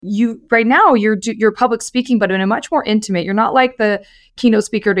you right now you're public speaking, but in a much more intimate. You're not like the keynote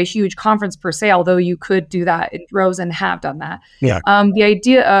speaker at a huge conference per se, although you could do that in rows and have done that. Yeah. The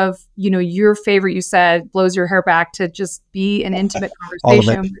idea of, your favorite, you said, blows your hair back to just be an intimate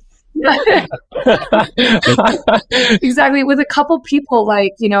conversation. Exactly. With a couple people,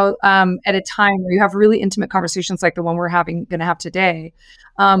 like, at a time where you have really intimate conversations like the one we're going to have today.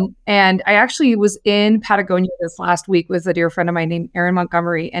 And I actually was in Patagonia this last week with a dear friend of mine named Erin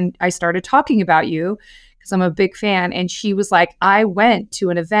Montgomery. And I started talking about you because I'm a big fan. And she was like, I went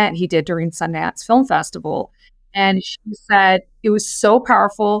to an event he did during Sundance Film Festival. And she said, it was so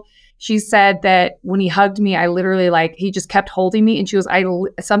powerful. She said that when he hugged me, I literally he just kept holding me. And she goes,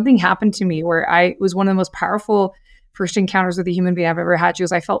 something happened to me where it was one of the most powerful first encounters with a human being I've ever had. She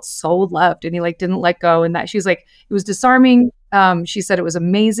goes, I felt so loved. And he didn't let go. And that she's like, it was disarming. She said it was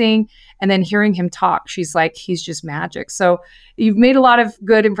amazing. And then hearing him talk, she's like, he's just magic. So you've made a lot of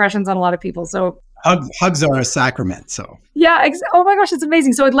good impressions on a lot of people. So hugs are a sacrament. So yeah. Oh my gosh, it's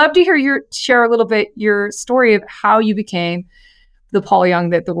amazing. So I'd love to hear share a little bit your story of how you became the Paul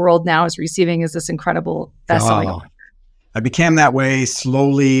Young that the world now is receiving as this incredible best-selling author. I became that way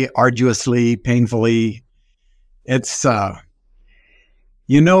slowly, arduously, painfully. It's, we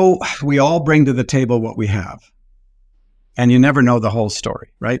all bring to the table what we have. And you never know the whole story,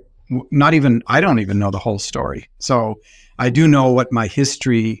 right? I don't even know the whole story. So I do know what my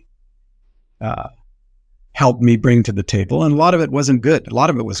history helped me bring to the table. And a lot of it wasn't good. A lot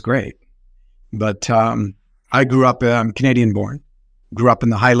of it was great. But I grew up, Canadian born. Grew up in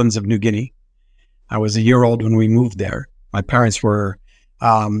the highlands of New Guinea. I was a year old when we moved there. My parents were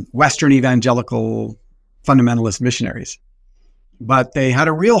Western evangelical fundamentalist missionaries, but they had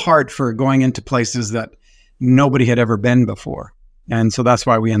a real heart for going into places that nobody had ever been before. And so that's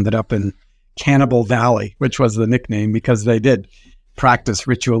why we ended up in Cannibal Valley, which was the nickname because they did practice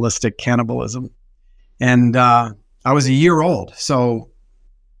ritualistic cannibalism. And I was a year old. So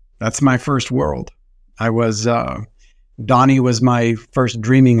that's my first world. Donnie was my first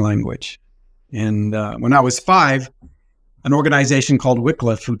dreaming language. And when I was 5, an organization called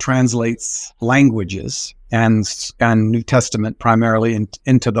Wycliffe, who translates languages and New Testament primarily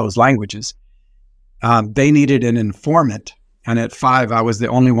into those languages, they needed an informant. And at 5, I was the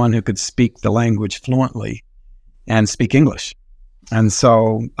only one who could speak the language fluently and speak English. And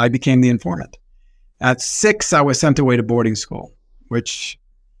so I became the informant. At 6, I was sent away to boarding school, which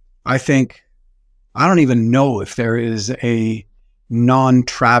I don't even know if there is a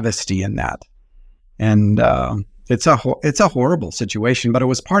non-travesty in that. And it's a horrible situation, but it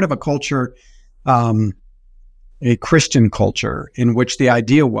was part of a culture, a Christian culture, in which the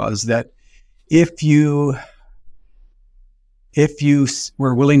idea was that if you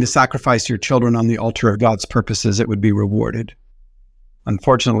were willing to sacrifice your children on the altar of God's purposes, it would be rewarded.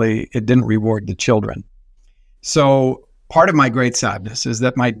 Unfortunately, it didn't reward the children. So part of my great sadness is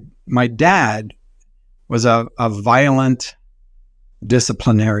that my dad was a violent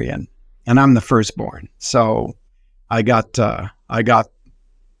disciplinarian, and I'm the firstborn. So I got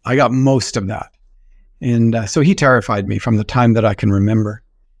most of that. And so he terrified me from the time that I can remember.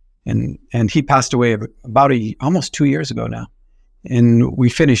 And he passed away about almost 2 years ago now. And we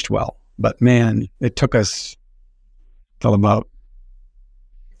finished well, but man, it took us till about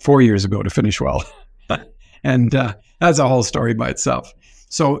 4 years ago to finish well. And that's a whole story by itself.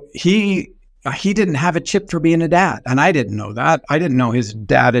 So he didn't have a chip for being a dad. And I didn't know that. I didn't know his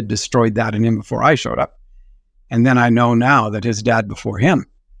dad had destroyed that in him before I showed up. And then I know now that his dad before him.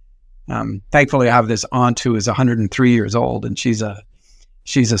 Thankfully, I have this aunt who is 103 years old, and she's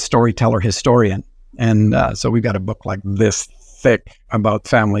a storyteller historian. And so we've got a book like this thick about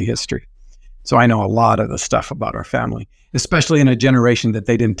family history. So I know a lot of the stuff about our family, especially in a generation that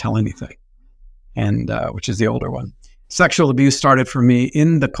they didn't tell anything, and which is the older one. Sexual abuse started for me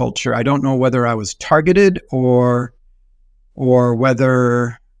in the culture. I don't know whether I was targeted or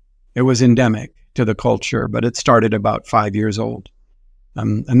whether it was endemic to the culture, but it started about 5 years old.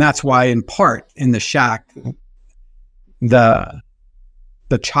 And that's why, in part, in the shack, the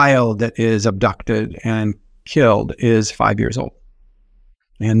child that is abducted and killed is 5 years old.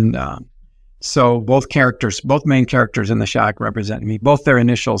 And so both main characters in the shack represent me. Both their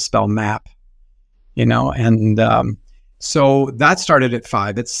initials spell map, and so that started at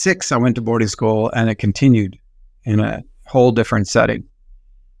 5. At 6, I went to boarding school, and it continued in a whole different setting.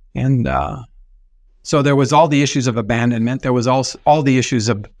 And so there was all the issues of abandonment. There was also all the issues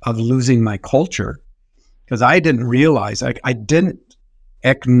of losing my culture, because I didn't realize, I didn't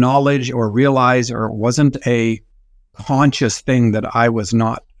acknowledge or realize, or it wasn't a conscious thing that I was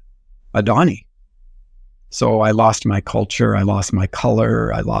not a Donnie. So I lost my culture, I lost my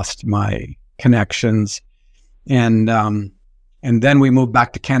color, I lost my connections. And then we moved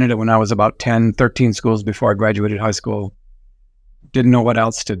back to Canada when I was about 10, 13 schools before I graduated high school. Didn't know what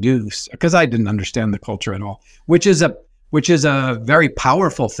else to do because I didn't understand the culture at all, which is a very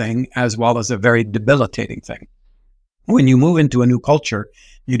powerful thing as well as a very debilitating thing. When you move into a new culture,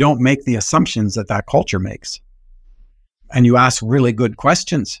 you don't make the assumptions that culture makes. And you ask really good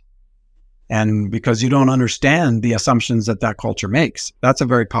questions. And because you don't understand the assumptions that culture makes, that's a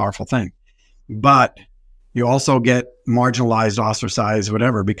very powerful thing. But you also get marginalized, ostracized,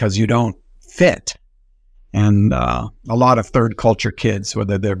 whatever, because you don't fit. And a lot of third culture kids,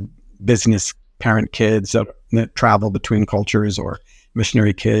 whether they're business parent kids that travel between cultures or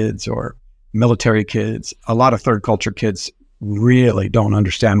missionary kids or military kids, a lot of third culture kids really don't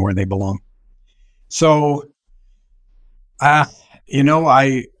understand where they belong. So, I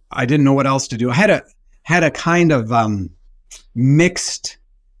didn't know what else to do. I had a kind of mixed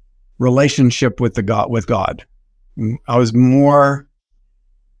relationship with God. I was more,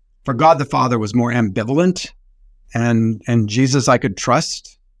 for God the Father was more ambivalent, and Jesus I could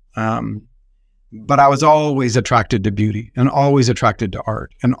trust. But I was always attracted to beauty and always attracted to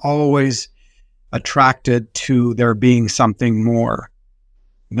art and always attracted to there being something more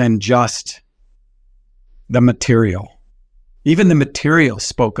than just the material. Even the material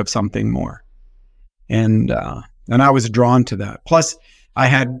spoke of something more. And I was drawn to that. Plus, I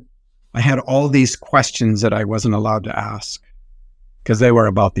had all these questions that I wasn't allowed to ask because they were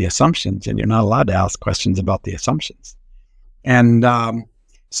about the assumptions, and you're not allowed to ask questions about the assumptions. And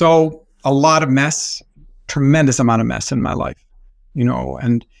so a lot of mess, tremendous amount of mess in my life,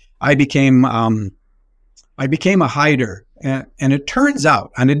 and I became a hider. And it turns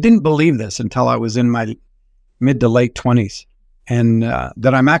out, and I didn't believe this until I was in my mid to late 20s, and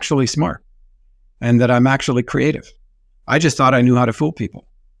that I'm actually smart and that I'm actually creative. I just thought I knew how to fool people.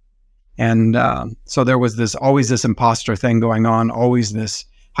 And so there was always this imposter thing going on, always this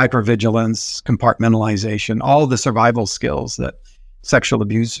hypervigilance, compartmentalization, all the survival skills that sexual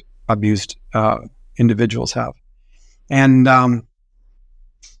abused individuals have. And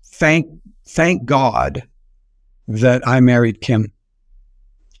thank God that I married Kim.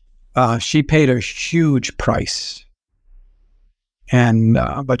 She paid a huge price, and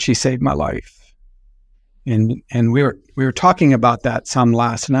but she saved my life. And we were talking about that some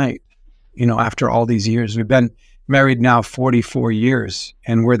last night. After all these years, we've been married now 44 years,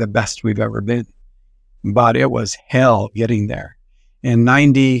 and we're the best we've ever been. But it was hell getting there. In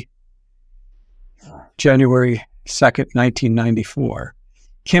January 2nd, 1994,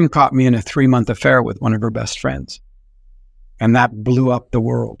 Kim caught me in a 3-month affair with one of her best friends, and that blew up the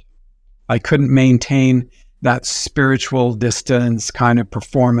world. I couldn't maintain that spiritual distance, kind of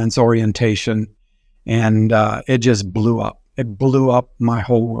performance orientation, and it just blew up. It blew up my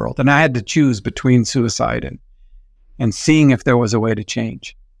whole world. And I had to choose between suicide and seeing if there was a way to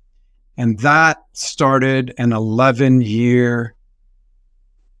change. And that started an 11-year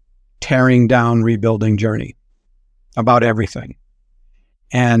tearing down, rebuilding journey about everything.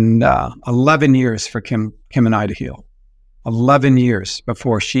 And 11 years for Kim and I to heal. 11 years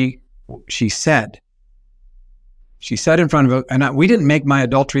before she said in front of us, and we didn't make my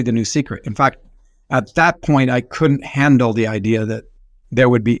adultery the new secret. In fact, at that point, I couldn't handle the idea that there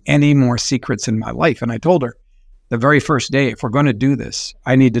would be any more secrets in my life. And I told her the very first day, if we're going to do this,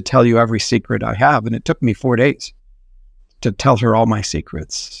 I need to tell you every secret I have. And it took me 4 days to tell her all my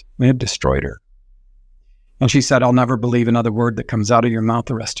secrets. It destroyed her. And she said, I'll never believe another word that comes out of your mouth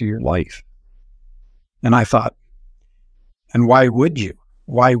the rest of your life. And I thought, and why would you?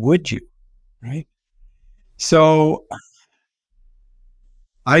 Why would you? Right? So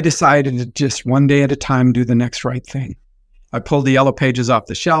I decided to just one day at a time do the next right thing. I pulled the yellow pages off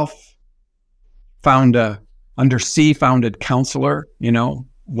the shelf, found a undersea founded counselor,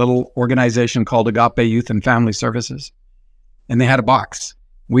 little organization called Agape Youth and Family Services. And they had a box.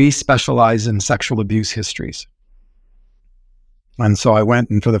 We specialize in sexual abuse histories. And so I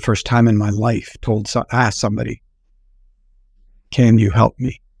went and for the first time in my life asked somebody, can you help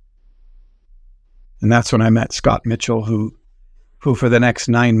me? And that's when I met Scott Mitchell, who for the next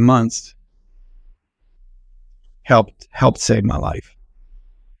 9 months helped save my life.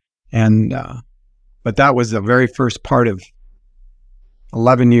 And but that was the very first part of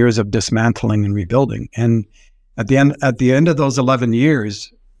 11 years of dismantling and rebuilding. And at the end of those 11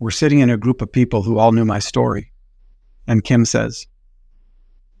 years, we're sitting in a group of people who all knew my story. And Kim says,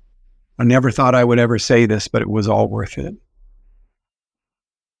 I never thought I would ever say this, but it was all worth it.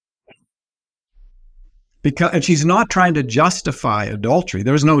 And she's not trying to justify adultery.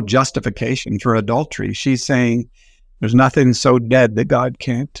 There's no justification for adultery. She's saying there's nothing so dead that God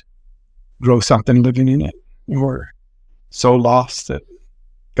can't grow something living in it, or so lost that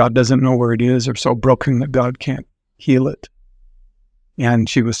God doesn't know where it is, or so broken that God can't heal it. And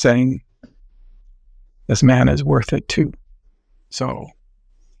she was saying, this man is worth it too. So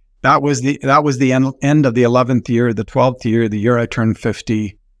that was the end of the 11th year, the 12th year, the year I turned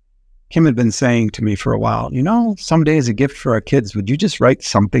 50. Kim had been saying to me for a while, someday as a gift for our kids, would you just write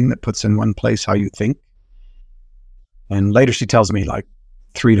something that puts in one place how you think? And later she tells me like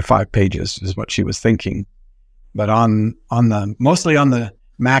 3 to 5 pages is what she was thinking. But mostly on the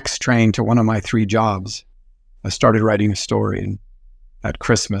Max train to one of my 3 jobs, I started writing a story. And at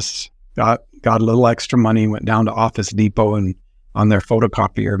Christmas, got a little extra money, went down to Office Depot, and on their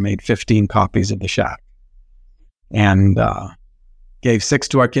photocopier made 15 copies of The Shack. And gave 6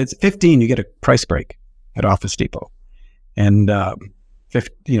 to our kids. 15, you get a price break at Office Depot. And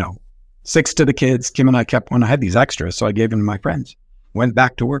 6 to the kids. Kim and I kept one. I had these extras, so I gave them to my friends. Went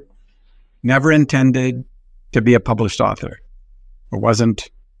back to work. Never intended to be a published author. It wasn't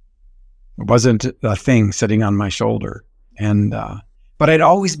a thing sitting on my shoulder. And but I'd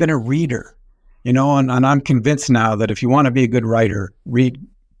always been a reader, and I'm convinced now that if you want to be a good writer, read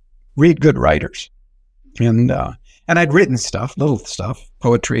good writers. And I'd written little stuff,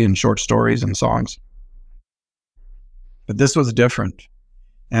 poetry and short stories and songs. But this was different.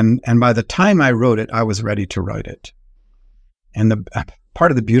 And by the time I wrote it, I was ready to write it. And the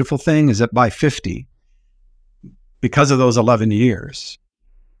part of the beautiful thing is that by 50, because of those 11 years,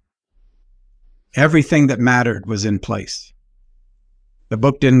 everything that mattered was in place. The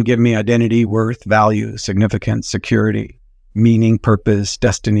book didn't give me identity, worth, value, significance, security, meaning, purpose,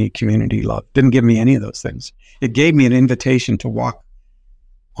 destiny, community, love. Didn't give me any of those things. It gave me an invitation to walk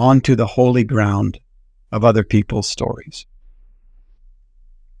onto the holy ground of other people's stories.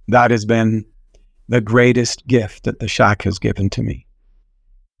 That has been the greatest gift that the Shack has given to me.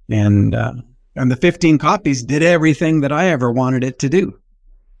 And the 15 copies did everything that I ever wanted it to do.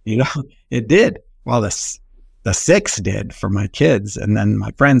 It did. Well, the 6 did for my kids, and then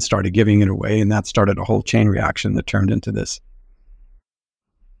my friends started giving it away, and that started a whole chain reaction that turned into this,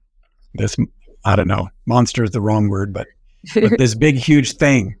 I don't know, monster is the wrong word, but this big, huge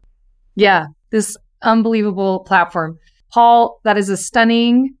thing. Yeah, this unbelievable platform. Paul, that is a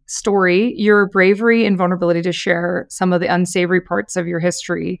stunning story. Your bravery and vulnerability to share some of the unsavory parts of your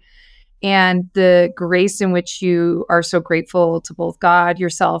history and the grace in which you are so grateful to both God,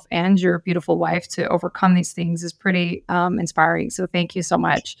 yourself, and your beautiful wife to overcome these things is pretty inspiring. So thank you so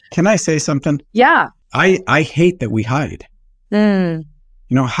much. Can I say something? Yeah. I hate that we hide.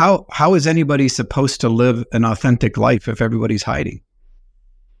 How is anybody supposed to live an authentic life if everybody's hiding?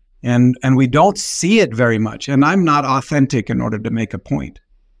 And we don't see it very much. And I'm not authentic in order to make a point.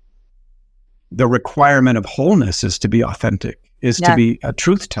 The requirement of wholeness is to be authentic, to be a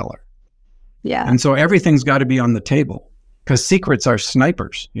truth teller. Yeah. And so everything's got to be on the table because secrets are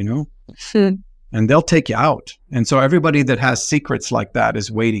snipers, and they'll take you out. And so everybody that has secrets like that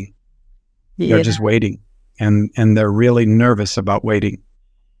is waiting. Yeah. They're just waiting, and they're really nervous about waiting.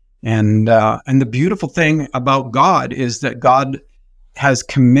 And the beautiful thing about God is that God has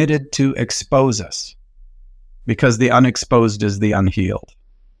committed to expose us because the unexposed is the unhealed.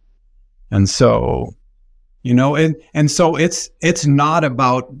 And so, and so it's not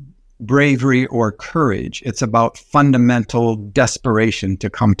about bravery or courage. It's about fundamental desperation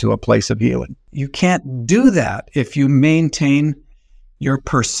to come to a place of healing. You can't do that if you maintain your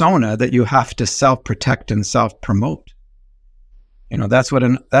persona that you have to self-protect and self-promote. That's what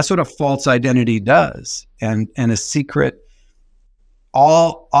a false identity does. And a secret,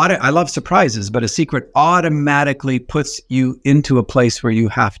 I love surprises, but a secret automatically puts you into a place where you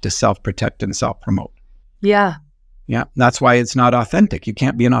have to self-protect and self-promote. Yeah. Yeah, that's why it's not authentic. You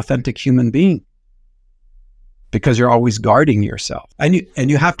can't be an authentic human being because you're always guarding yourself, and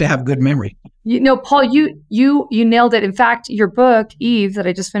you have to have good memory. Paul, you nailed it. In fact, your book, Eve, that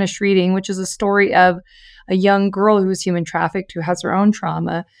I just finished reading, which is a story of a young girl who was human trafficked, who has her own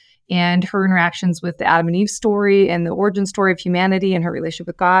trauma, and her interactions with the Adam and Eve story and the origin story of humanity and her relationship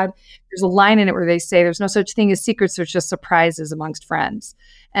with God. There's a line in it where they say there's no such thing as secrets, there's just surprises amongst friends.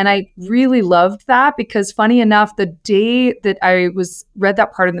 And I really loved that because, funny enough, the day that I read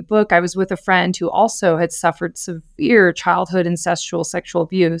that part in the book, I was with a friend who also had suffered severe childhood incestual sexual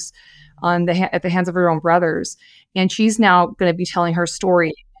abuse at the hands of her own brothers. And she's now going to be telling her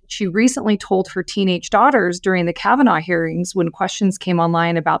story. She recently told her teenage daughters during the Kavanaugh hearings when questions came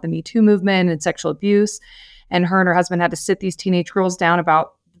online about the Me Too movement and sexual abuse, and her husband had to sit these teenage girls down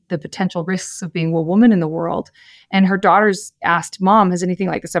about the potential risks of being a woman in the world. And her daughters asked, Mom, has anything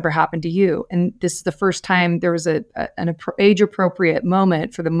like this ever happened to you? And this is the first time there was an age-appropriate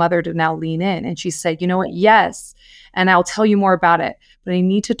moment for the mother to now lean in. And she said, you know what? Yes. And I'll tell you more about it, but I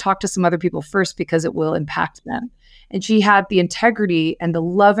need to talk to some other people first because it will impact them. And she had the integrity and the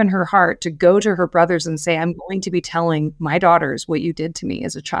love in her heart to go to her brothers and say, I'm going to be telling my daughters what you did to me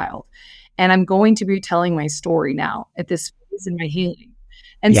as a child. And I'm going to be telling my story now at this phase in my healing.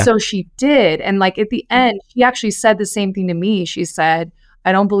 And so she did. And like at the end, she actually said the same thing to me. She said,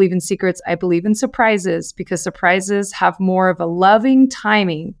 I don't believe in secrets. I believe in surprises because surprises have more of a loving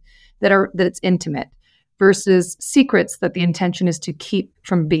timing that it's intimate versus secrets that the intention is to keep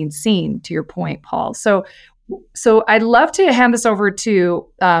from being seen, to your point, Paul. So I'd love to hand this over to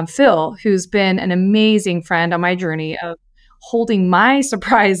Phil, who's been an amazing friend on my journey of holding my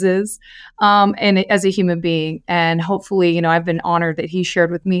surprises and as a human being. And hopefully, I've been honored that he shared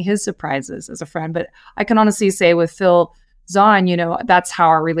with me his surprises as a friend. But I can honestly say with Phil Zahn, that's how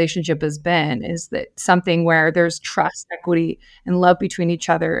our relationship has been, is that something where there's trust, equity, and love between each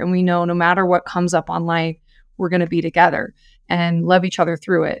other. And we know no matter what comes up on life, we're going to be together and love each other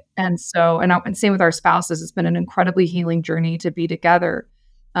through it. And so, and same with our spouses, it's been an incredibly healing journey to be together.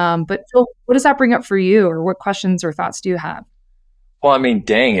 But Phil, what does that bring up for you, or what questions or thoughts do you have? Well, I mean,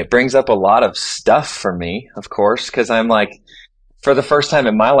 dang, it brings up a lot of stuff for me, of course, because I'm like, for the first time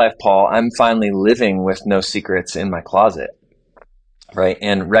in my life, Paul, I'm finally living with no secrets in my closet, right?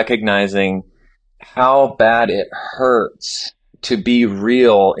 And recognizing how bad it hurts to be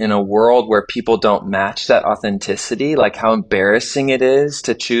real in a world where people don't match that authenticity, like how embarrassing it is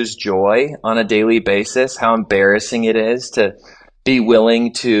to choose joy on a daily basis, how embarrassing it is to be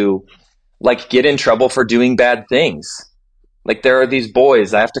willing to like get in trouble for doing bad things. Like there are these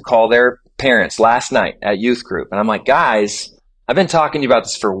boys, I have to call their parents last night at youth group. And I'm like, guys, I've been talking to you about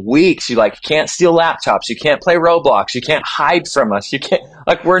this for weeks. You can't steal laptops. You can't play Roblox. You can't hide from us. You can't,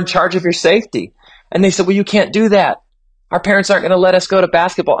 we're in charge of your safety. And they said, well, you can't do that. Our parents aren't going to let us go to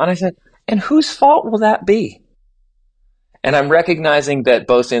basketball. And I said, and whose fault will that be? And I'm recognizing that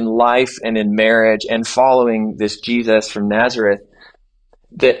both in life and in marriage and following this Jesus from Nazareth,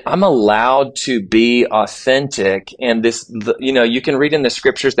 that I'm allowed to be authentic. And this, you can read in the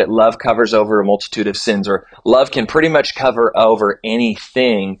scriptures that love covers over a multitude of sins, or love can pretty much cover over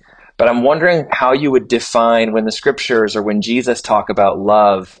anything. But I'm wondering how you would define when the scriptures or when Jesus talk about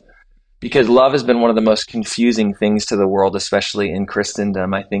love, because love has been one of the most confusing things to the world, especially in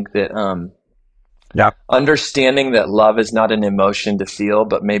Christendom. I think that understanding that love is not an emotion to feel,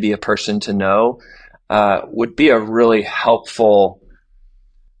 but maybe a person to know, would be a really helpful.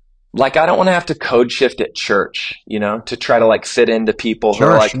 Like, I don't want to have to code shift at church, to try to fit into people who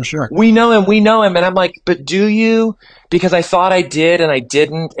are like, sure. We know him. And I'm like, but do you? Because I thought I did and I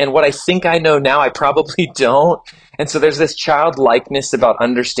didn't. And what I think I know now, I probably don't. And so there's this childlikeness about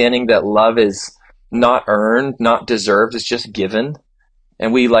understanding that love is not earned, not deserved. It's just given.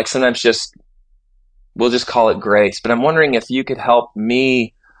 And we sometimes we'll just call it grace. But I'm wondering if you could help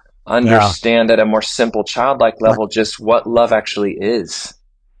me understand at a more simple childlike level, just what love actually is.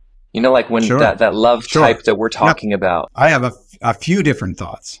 When that love type that we're talking about. I have a few different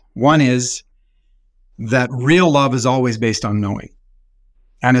thoughts. One is that real love is always based on knowing.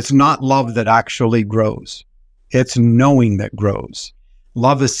 And it's not love that actually grows. It's knowing that grows.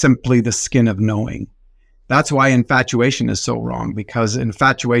 Love is simply the skin of knowing. That's why infatuation is so wrong, because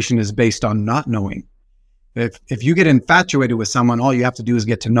infatuation is based on not knowing. If you get infatuated with someone, all you have to do is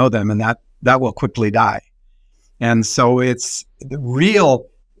get to know them, and that will quickly die. And so it's the real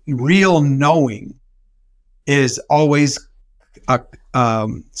knowing is always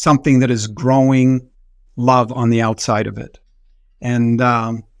something that is growing love on the outside of it. And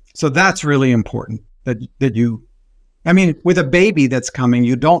so that's really important that you, with a baby that's coming,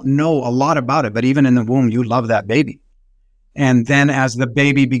 you don't know a lot about it, but even in the womb, you love that baby. And then as the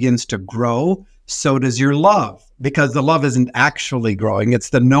baby begins to grow, so does your love, because the love isn't actually growing.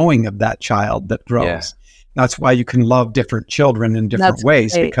 It's the knowing of that child that grows. Yeah. That's why you can love different children in different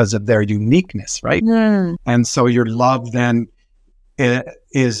ways, because of their uniqueness, right? Mm. And so your love then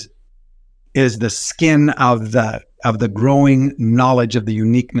is the skin of the growing knowledge of the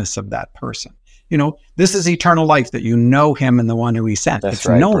uniqueness of that person. This is eternal life, that you know him and the one who he sent. That's it's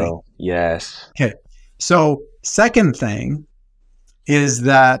right, knowing. Bro. Yes. Okay. So second thing is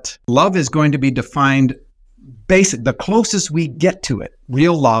that love is going to be defined the closest we get to it.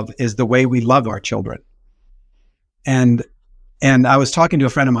 Real love is the way we love our children. And I was talking to a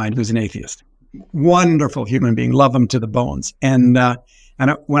friend of mine who's an atheist, wonderful human being, love him to the bones. And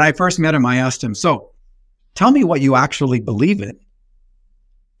when I first met him, I asked him, so tell me what you actually believe in.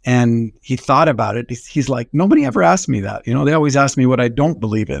 And he thought about it. He's like, nobody ever asked me that. You know, they always ask me what I don't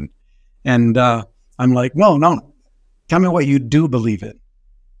believe in. And I'm like, no, tell me what you do believe in.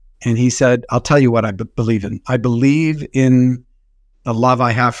 And he said, I'll tell you what I believe in. I believe in the love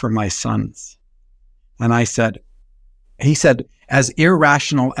I have for my sons. And he said, as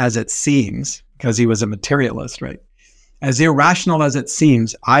irrational as it seems, because he was a materialist, right? As irrational as it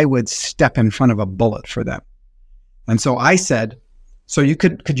seems, I would step in front of a bullet for them. And so I said, so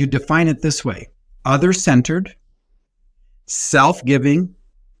could you define it this way? Other-centered, self-giving,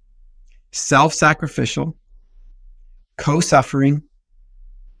 self-sacrificial, co-suffering,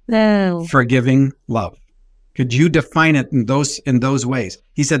 forgiving love. Could you define it in those ways?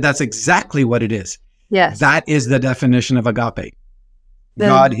 He said, that's exactly what it is. Yes. That is the definition of agape.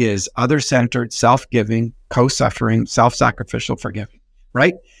 God is other-centered, self-giving, co-suffering, self-sacrificial, forgiving,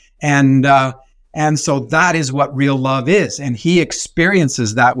 right? And so that is what real love is. And he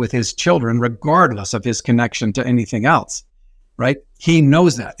experiences that with his children, regardless of his connection to anything else, right? He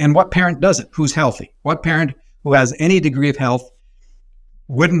knows that. And what parent doesn't, who's healthy? What parent who has any degree of health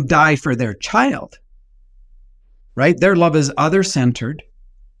wouldn't die for their child, right? Their love is other-centered,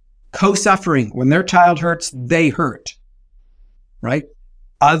 co-suffering. When their child hurts, they hurt, right?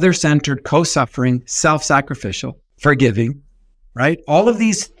 Other-centered, co-suffering, self-sacrificial, forgiving, right? All of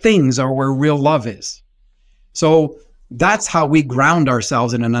these things are where real love is. So that's how we ground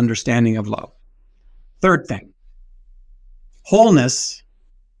ourselves in an understanding of love. Third thing, wholeness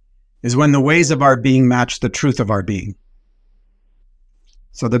is when the ways of our being match the truth of our being.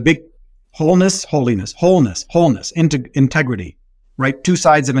 So the big wholeness, holiness, integrity, right? Two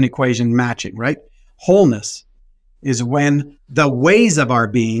sides of an equation matching, right? Wholeness is when the ways of our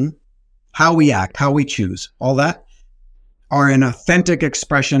being, how we act, how we choose, all that are an authentic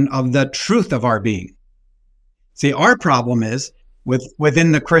expression of the truth of our being. See, our problem is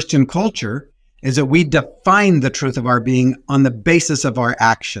within the Christian culture is that we define the truth of our being on the basis of our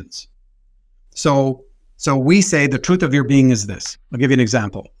actions. So we say the truth of your being is this. I'll give you an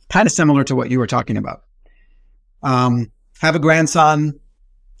example, kind of similar to what you were talking about. Have a grandson.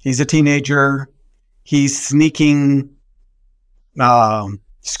 He's a teenager. He's sneaking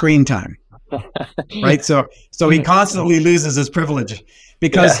screen time, right? So he constantly loses his privilege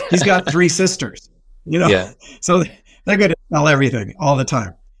because he's got 3 sisters, you know? Yeah. So they're going to tell everything all the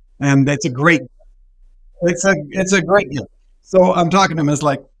time. And it's a great gift. So I'm talking to him, it's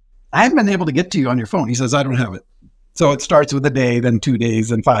like, I haven't been able to get to you on your phone. He says, I don't have it. So it starts with a day, then 2 days,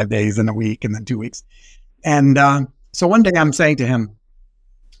 then 5 days, then a week, and then 2 weeks. And so one day I'm saying to him,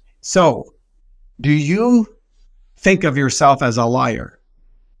 so do you think of yourself as a liar?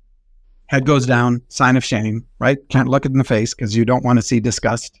 Head goes down, sign of shame, right? Can't look it in the face because you don't want to see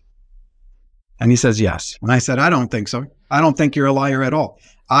disgust. And he says, yes. And I said, I don't think so. I don't think you're a liar at all.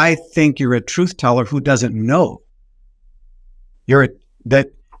 I think you're a truth teller who doesn't know. You're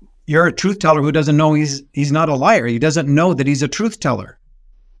a truth teller who doesn't know he's not a liar. He doesn't know that he's a truth teller,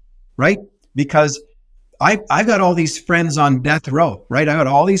 right? Because I've got all these friends on death row, right? I got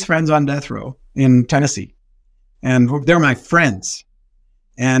all these friends on death row in Tennessee, and they're my friends,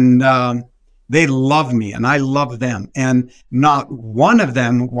 and they love me, and I love them, and not one of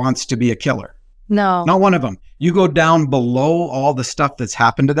them wants to be a killer. No, not one of them. You go down below all the stuff that's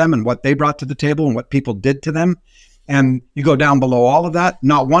happened to them and what they brought to the table and what people did to them, and you go down below all of that.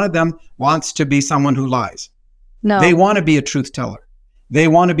 Not one of them wants to be someone who lies. No, they want to be a truth teller. They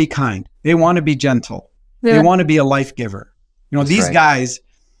want to be kind. They want to be gentle. Yeah. They want to be a life giver. You know, these guys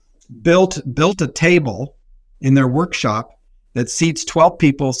built a table in their workshop that seats 12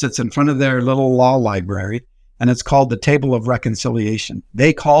 people, sits in front of their little law library, and it's called the Table of Reconciliation.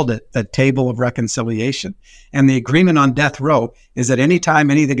 They called it the Table of Reconciliation. And the agreement on death row is that anytime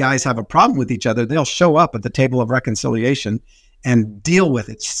any of the guys have a problem with each other, they'll show up at the Table of Reconciliation and deal with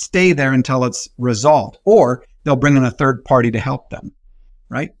it, stay there until it's resolved, or they'll bring in a third party to help them,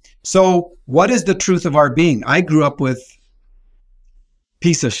 right? So what is the truth of our being? I grew up with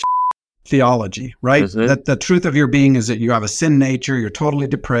piece of theology, right? Mm-hmm. That the truth of your being is that you have a sin nature, you're totally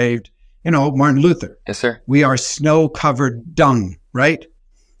depraved. You know, Martin Luther. Yes, sir. We are snow-covered dung, right?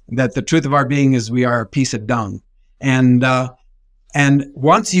 That the truth of our being is we are a piece of dung. And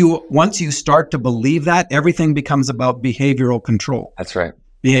once you start to believe that, everything becomes about behavioral control. That's right.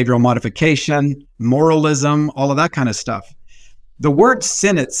 Behavioral modification, moralism, all of that kind of stuff. The word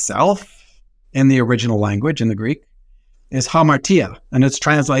sin itself in the original language, in the Greek, is hamartia, and it's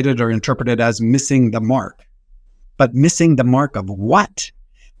translated or interpreted as missing the mark. But missing the mark of what?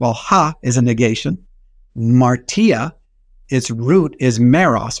 Well, ha is a negation. Martia, its root is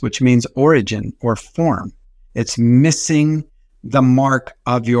meros, which means origin or form. It's missing the mark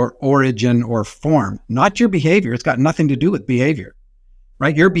of your origin or form, not your behavior. It's got nothing to do with behavior,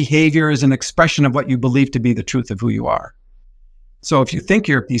 right? Your behavior is an expression of what you believe to be the truth of who you are. So if you think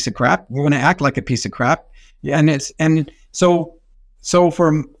you're a piece of crap, you're going to act like a piece of crap. Yeah, and so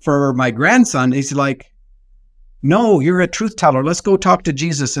for my grandson, he's like, no, you're a truth teller. Let's go talk to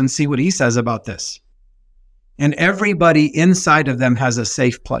Jesus and see what he says about this. And everybody inside of them has a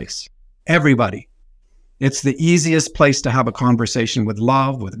safe place. Everybody. It's the easiest place to have a conversation with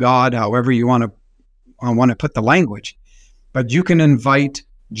love, with God, however you want to put the language. But you can invite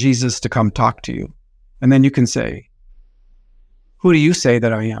Jesus to come talk to you. And then you can say, who do you say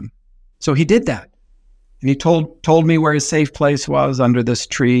that I am? So he did that. And he told me where his safe place was, under this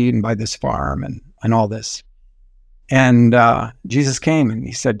tree and by this farm and all this. And Jesus came and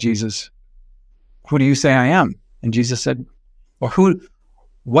he said, Jesus, who do you say I am? And Jesus said, well,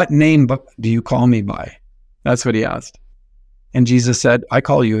 what name do you call me by? That's what he asked. And Jesus said, I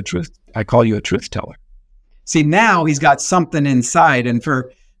call you a truth teller. See, now he's got something inside. And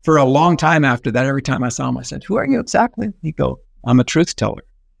for a long time after that, every time I saw him, I said, who are you exactly? He'd go, I'm a truth teller.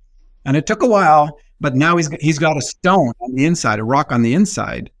 And it took a while, but now he's got a stone on the inside, a rock on the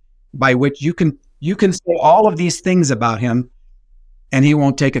inside, by which you can say all of these things about him, and he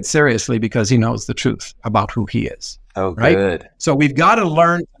won't take it seriously because he knows the truth about who he is. Oh, right? Good. So we've got to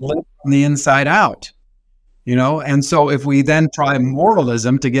learn to live from the inside out, and so if we then try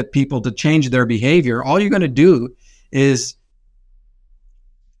moralism to get people to change their behavior, all you're going to do is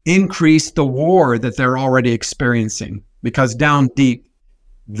increase the war that they're already experiencing, because down deep,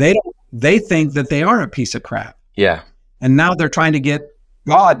 they think that they are a piece of crap. Yeah. And now they're trying to get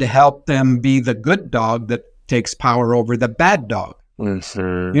God to help them be the good dog that takes power over the bad dog,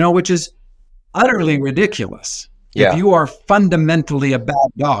 which is utterly ridiculous. Yeah. If you are fundamentally a bad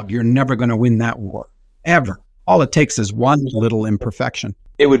dog, you're never going to win that war, ever. All it takes is one little imperfection.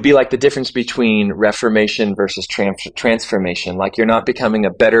 It would be like the difference between reformation versus transformation. Like you're not becoming a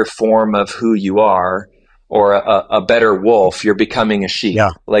better form of who you are or a better wolf. You're becoming a sheep.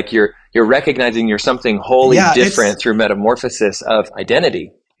 Yeah. Like you're recognizing you're something wholly different through metamorphosis of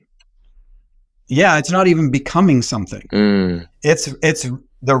identity. Yeah, it's not even becoming something. It's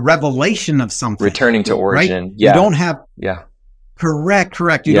the revelation of something. Returning to origin. Right? Yeah. You don't have... Yeah.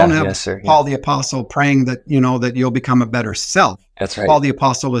 Correct. You don't have Paul the Apostle praying that, that you'll become a better self. That's right. Paul the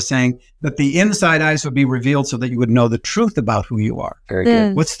Apostle is saying that the inside eyes would be revealed so that you would know the truth about who you are. Very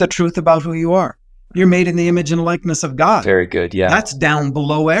good. What's the truth about who you are? You're made in the image and likeness of God. Very good. Yeah. That's down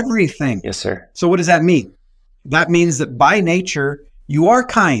below everything. Yes, sir. So what does that mean? That means that by nature, you are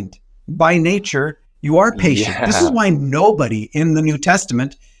kind. By nature, you are patient. Yeah. This is why nobody in the New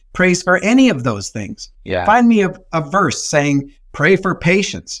Testament prays for any of those things. Yeah. Find me a verse saying, pray for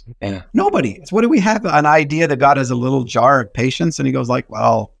patience. Yeah. Nobody. It's what do we have? An idea that God has a little jar of patience, and he goes like,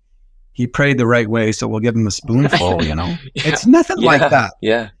 well, he prayed the right way, so we'll give him a spoonful, Yeah. It's nothing like that.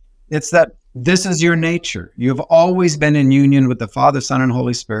 Yeah. It's that this is your nature. You've always been in union with the Father, Son, and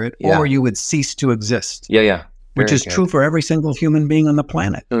Holy Spirit, or you would cease to exist. Yeah. Which is true for every single human being on the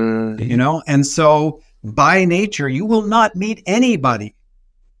planet. And so by nature, you will not meet anybody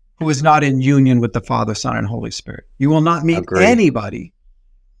who is not in union with the Father, Son, and Holy Spirit. You will not meet anybody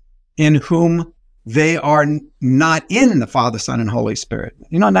in whom they are not in the Father, Son, and Holy Spirit.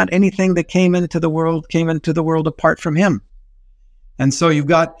 Not anything that came into the world apart from him. And so you've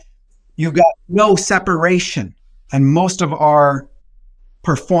got no separation. And most of our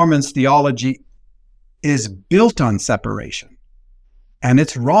performance theology is built on separation. And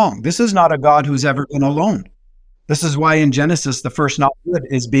it's wrong. This is not a God who's ever been alone. This is why in Genesis, the first not good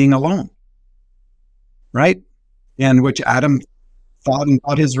is being alone, right? And which Adam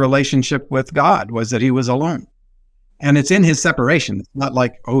thought his relationship with God was that he was alone. And it's in his separation. It's not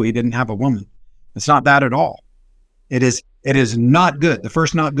like, he didn't have a woman. It's not that at all. It is not good. The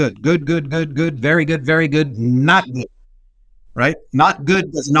first not good. Good, very good, not good, right? Not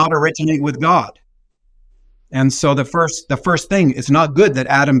good does not originate with God. And so the first thing, it's not good that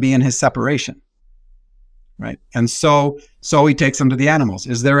Adam be in his separation. Right. And so he takes them to the animals.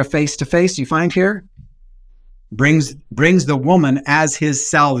 Is there a face-to-face you find here? Brings the woman as his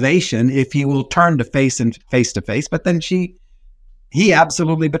salvation if he will turn to face-to-face, but then he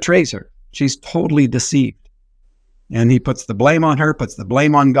absolutely betrays her. She's totally deceived. And he puts the blame on her, puts the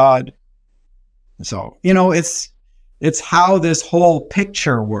blame on God. So, it's how this whole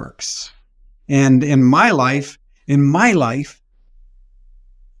picture works. And in my life,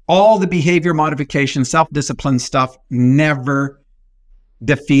 all the behavior modification, self-discipline stuff never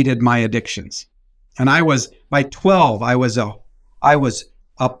defeated my addictions. And by 12, I was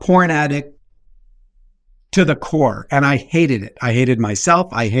a porn addict, to the core, and I hated it. I hated myself.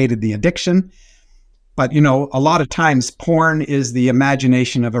 I hated the addiction. But, a lot of times porn is the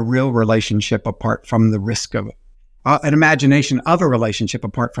imagination of a real relationship apart from the risk of an imagination of a relationship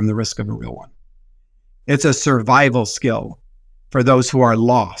apart from the risk of a real one. It's a survival skill for those who are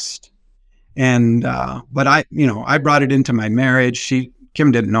lost. And, but I brought it into my marriage.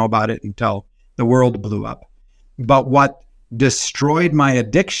 Kim didn't know about it until the world blew up. But what destroyed my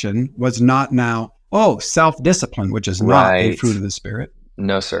addiction was not now, self-discipline, which is not a fruit of the Spirit.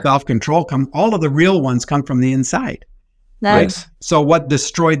 No, sir. Self-control, all of the real ones come from the inside. Nice. Right? So what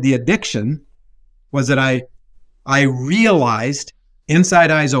destroyed the addiction was that I realized,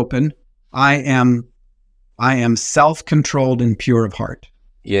 inside eyes open, I am self-controlled and pure of heart.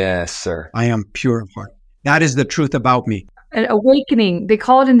 Yes, sir. I am pure of heart. That is the truth about me. An awakening. They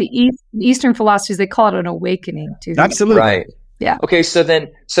call it in the Eastern philosophies, they call it an awakening too. Absolutely. Right. Yeah. Okay. So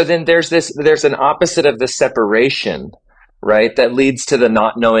then there's an opposite of the separation, right? That leads to the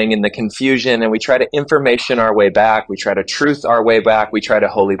not knowing and the confusion. And we try to information our way back. We try to truth our way back. We try to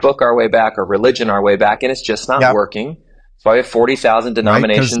holy book our way back or religion our way back. And it's just not working. So I have 40,000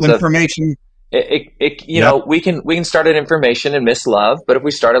 denominations of information. We can start at information and miss love, but if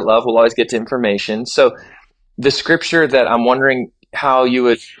we start at love, we'll always get to information. So the scripture that I'm wondering how you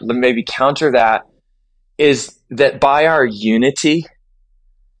would maybe counter that is that by our unity,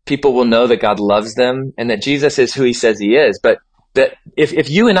 people will know that God loves them and that Jesus is who he says he is. But that if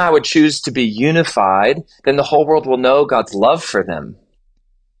you and I would choose to be unified, then the whole world will know God's love for them,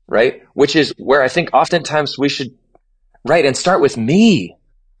 right? Which is where I think oftentimes we should, and start with me.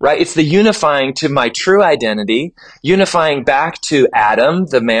 Right? It's the unifying to my true identity, unifying back to Adam,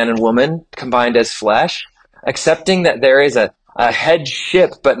 the man and woman combined as flesh, accepting that there is a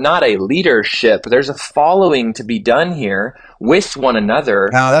headship, but not a leadership. There's a following to be done here with one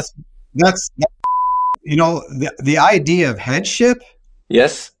another. Now that's the idea of headship.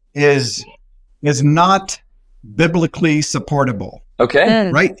 Yes, is not biblically supportable.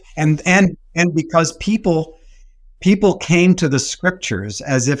 Okay, right? And because people came to the scriptures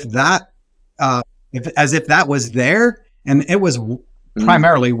as if that was there, and it was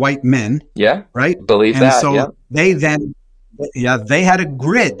primarily white men. Yeah, right. Believe and that. So they had a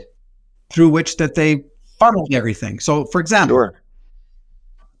grid through which that they funneled everything. So, for example,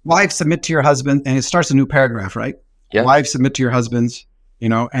 wives submit to your husband, and it starts a new paragraph, right? Yeah. Wives submit to your husbands,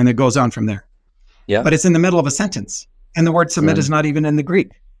 and it goes on from there. Yeah. But it's in the middle of a sentence, and the word submit is not even in the Greek.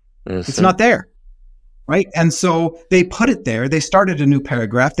 It's not there. Right. And so they put it there. They started a new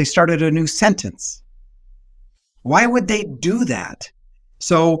paragraph. They started a new sentence. Why would they do that?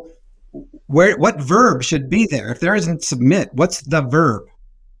 So what verb should be there? If there isn't submit, what's the verb?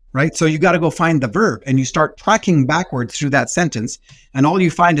 Right. So you got to go find the verb, and you start tracking backwards through that sentence. And all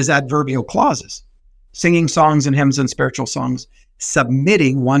you find is adverbial clauses, singing songs and hymns and spiritual songs,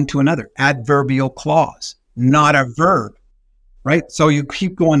 submitting one to another. Adverbial clause, not a verb. Right. So you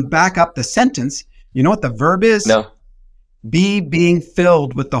keep going back up the sentence. You know what the verb is? No. Be being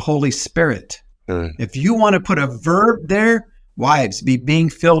filled with the Holy Spirit. If you want to put a verb there, wives, be being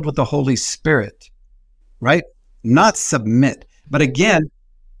filled with the Holy Spirit, right? Not submit. But again,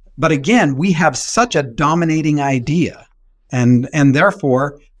 we have such a dominating idea, and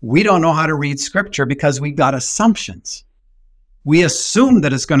therefore we don't know how to read scripture because we got assumptions. We assume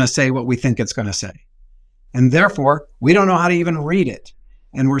that it's going to say what we think it's going to say. And therefore we don't know how to even read it.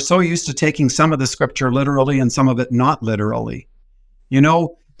 And we're so used to taking some of the scripture literally and some of it not literally.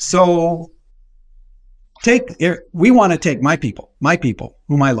 So we want to take my people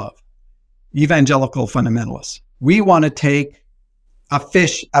whom I love, evangelical fundamentalists. We want to take a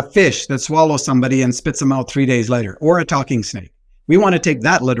fish that swallows somebody and spits them out 3 days later, or a talking snake. We want to take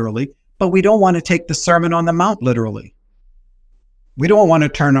that literally, but we don't want to take the Sermon on the Mount literally. We don't want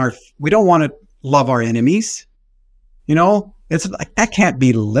to love our enemies. It's like, that can't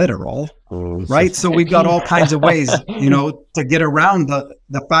be literal, right? So we've got all kinds of ways, to get around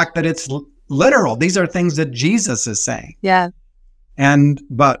the fact that it's literal. These are things that Jesus is saying. Yeah.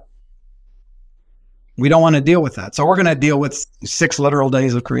 But we don't want to deal with that. So we're going to deal with 6 literal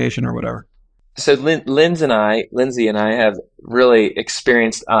days of creation or whatever. So Lindsay and I have really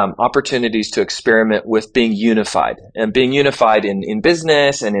experienced opportunities to experiment with being unified in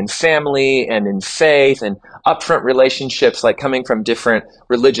business and in family and in faith and upfront relationships, like coming from different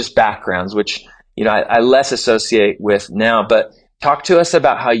religious backgrounds, which, I less associate with now. But talk to us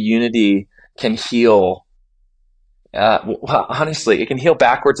about how unity can heal. Well, honestly, it can heal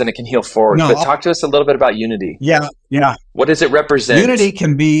backwards and it can heal forward. But talk to us a little bit about unity. Yeah. What does it represent? Unity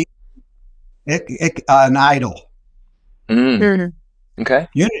can be an idol. Mm. Mm-hmm. Okay.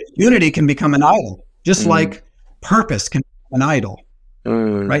 Unity can become an idol. Just like purpose can be an idol,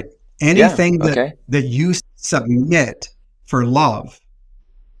 right? Anything that you submit for love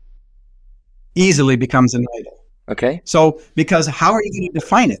easily becomes an idol. Okay. So, because how are you going to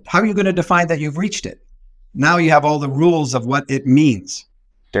define it? How are you going to define that you've reached it? Now you have all the rules of what it means.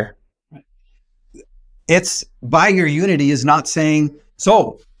 Sure. It's by your unity is not saying,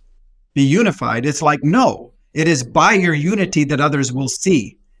 so be unified. It's like, no, it is by your unity that others will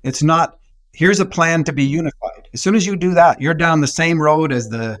see. It's not, here's a plan to be unified. As soon as you do that, you're down the same road as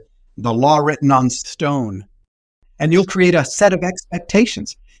the law written on stone. And you'll create a set of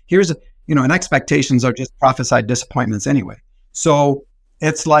expectations. And expectations are just prophesied disappointments anyway. So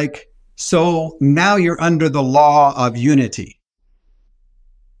it's like, so now you're under the law of unity,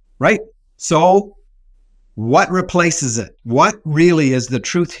 right? So what replaces it? What really is the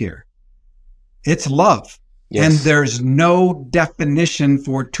truth here? It's love. Yes. And there's no definition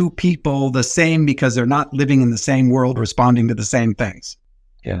for two people the same because they're not living in the same world, responding to the same things.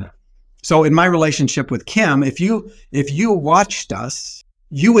 Yeah. So in my relationship with Kim, if you watched us,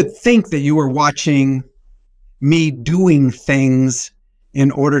 you would think that you were watching me doing things in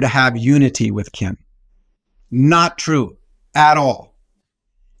order to have unity with Kim. Not true at all.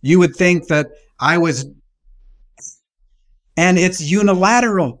 You would think that I was, and it's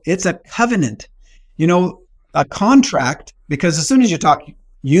unilateral. It's a covenant, a contract, because as soon as you talk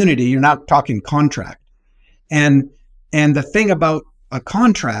unity, you're not talking contract. And the thing about a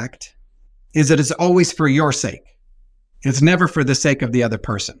contract is that it's always for your sake. It's never for the sake of the other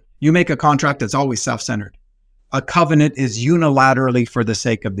person. You make a contract that's always self-centered. A covenant is unilaterally for the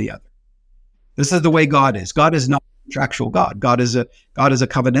sake of the other. This is the way God is. God is not a contractual God. God is a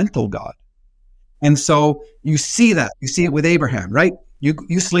covenantal God. And so you see that. You see it with Abraham, right?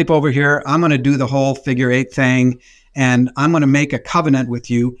 You sleep over here. I'm going to do the whole figure 8 thing, and I'm going to make a covenant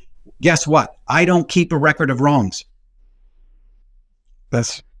with you. Guess what? I don't keep a record of wrongs.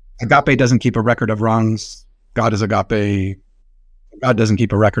 Agape doesn't keep a record of wrongs. God is agape. God doesn't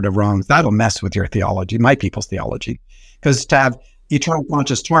keep a record of wrongs. That'll mess with your theology, my people's theology. Because to have eternal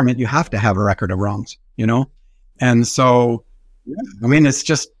conscious torment, you have to have a record of wrongs, And so, it's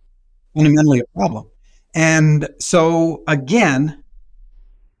just fundamentally a problem. And so, again,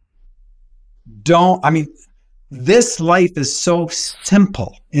 this life is so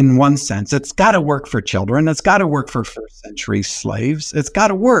simple in one sense. It's got to work for children. It's got to work for first century slaves. It's got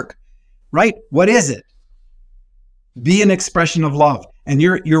to work, right? What is it? Be an expression of love. And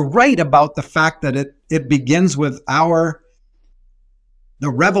you're right about the fact that it begins with the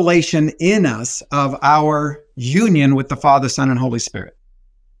revelation in us of our union with the Father, Son, and Holy Spirit,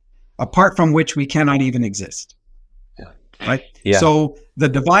 apart from which we cannot even exist. Yeah. Right? Yeah. So the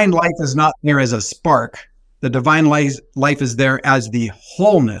divine life is not there as a spark. The divine life is there as the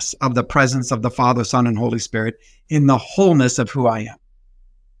wholeness of the presence of the Father, Son, and Holy Spirit in the wholeness of who I am.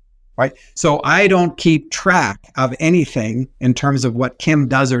 Right? So I don't keep track of anything in terms of what Kim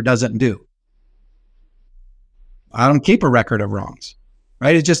does or doesn't do. I don't keep a record of wrongs.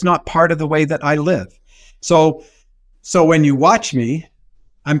 Right? It's just not part of the way that I live. So when you watch me,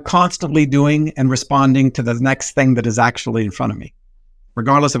 I'm constantly doing and responding to the next thing that is actually in front of me,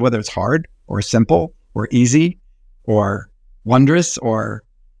 regardless of whether it's hard or simple or easy or wondrous, or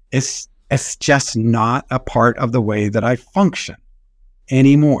it's just not a part of the way that I function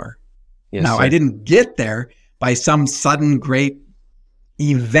anymore. Yes, now, sir. I didn't get there by some sudden great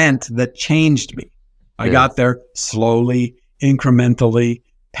event that changed me. I got there slowly, incrementally,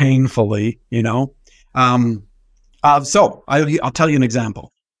 painfully, So I'll tell you an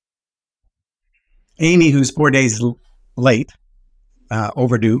example. Amy, who's 4 days late,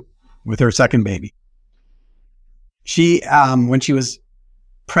 overdue with her second baby. She, when she was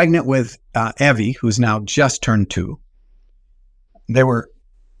pregnant with Evie, who's now just turned 2, they were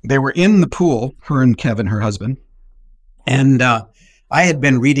in the pool, her and Kevin, her husband, and I had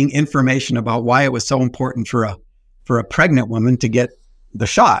been reading information about why it was so important for a pregnant woman to get the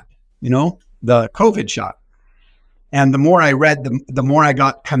shot, the COVID shot. And the more I read, the more I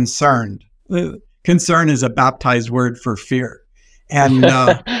got concerned. Concern is a baptized word for fear, and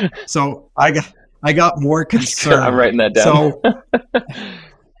so I got more concerned. I'm writing that down.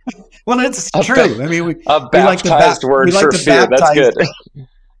 Well, it's true. A baptized word for fear. That's good.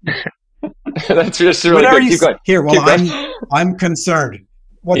 That's just really good. Keep going. Here, well, I'm concerned.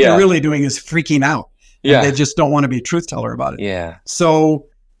 What they're really doing is freaking out. Yeah. They just don't want to be truth teller about it. Yeah. So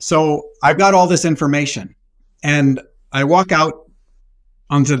I've got all this information, and I walk out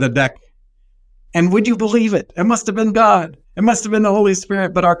onto the deck, and would you believe it? It must have been God. It must have been the Holy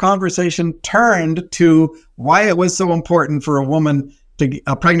Spirit. But our conversation turned to why it was so important for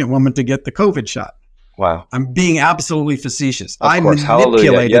a pregnant woman to get the COVID shot. Wow. I'm being absolutely facetious. Of I course.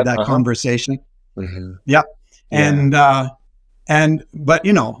 Hallelujah. manipulated Yep. that conversation. Mm-hmm. Yep. Yeah. But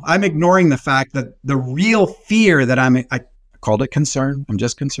I'm ignoring the fact that the real fear that I called it concern. I'm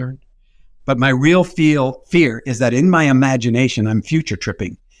just concerned. But my real fear is that in my imagination, I'm future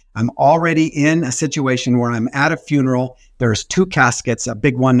tripping. I'm already in a situation where I'm at a funeral. There's 2 caskets, a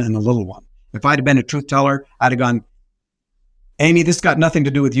big one and a little one. If I'd have been a truth teller, I'd have gone, Amy, this got nothing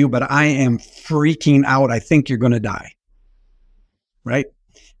to do with you, but I am freaking out. I think you're going to die. Right?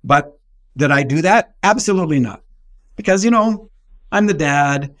 But did I do that? Absolutely not. Because, I'm the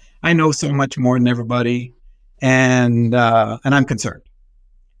dad. I know so much more than everybody. And I'm concerned.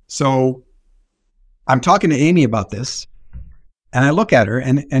 So I'm talking to Amy about this. And I look at her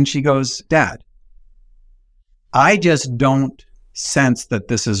and she goes, Dad, I just don't sense that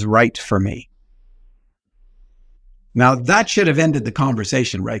this is right for me. Now that should have ended the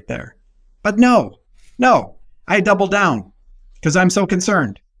conversation right there. But no, I double down because I'm so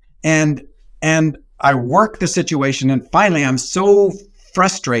concerned. And I work the situation and finally I'm so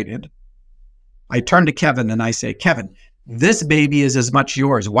frustrated. I turn to Kevin and I say, Kevin, this baby is as much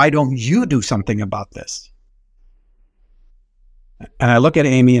yours. Why don't you do something about this? And I look at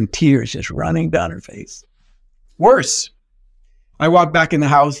Amy and tears just running down her face. Worse, I walk back in the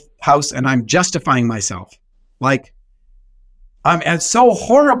house and I'm justifying myself. Like, it's so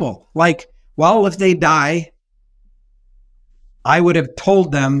horrible. Like, well, if they die, I would have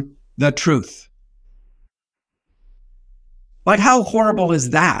told them the truth. Like, how horrible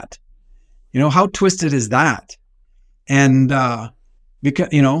is that? How twisted is that? And because,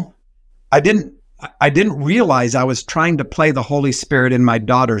 I didn't realize I was trying to play the Holy Spirit in my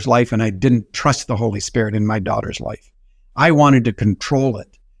daughter's life, and I didn't trust the Holy Spirit in my daughter's life. I wanted to control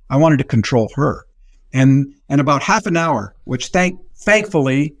it. I wanted to control her. And about half an hour, which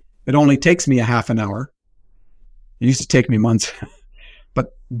thankfully, it only takes me a half an hour. It used to take me months.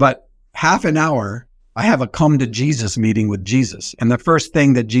 but half an hour, I have a come to Jesus meeting with Jesus. And the first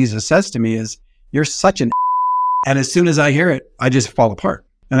thing that Jesus says to me is, you're such an and as soon as I hear it, I just fall apart.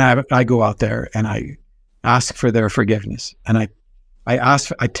 And I go out there and I ask for their forgiveness. And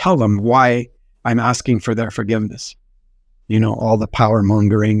I tell them why I'm asking for their forgiveness. All the power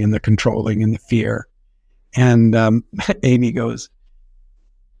mongering and the controlling and the fear. And Amy goes,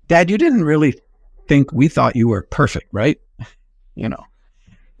 Dad, you didn't really think we thought you were perfect, right?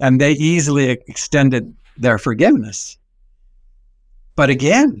 And they easily extended their forgiveness. But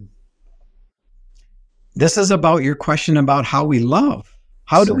again, this is about your question about how we love.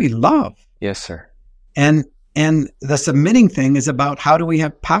 How do we love? Yes, sir. And the submitting thing is about how do we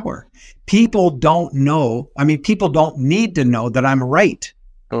have power? People don't need to know that I'm right.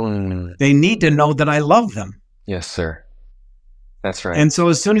 They need to know that I love them. Yes, sir. That's right. And so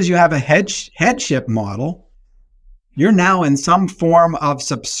as soon as you have a headship model, you're now in some form of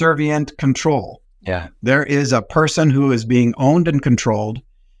subservient control. Yeah. There is a person who is being owned and controlled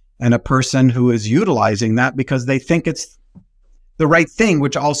and a person who is utilizing that because they think it's the right thing,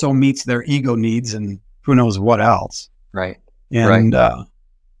 which also meets their ego needs and who knows what else. Right. And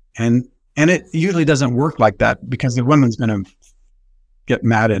it usually doesn't work like that because the woman's going to get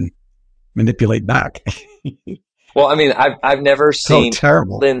mad and manipulate back. Well, I mean, I've never seen so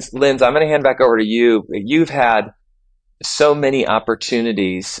terrible. Linz, I'm going to hand back over to you. You've had so many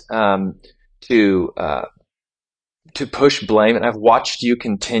opportunities to push blame, and I've watched you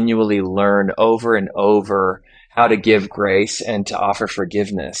continually learn over and over how to give grace and to offer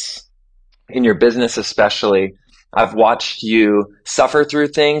forgiveness. In your business especially, I've watched you suffer through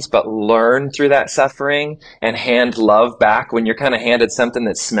things, but learn through that suffering and hand love back. When you're kind of handed something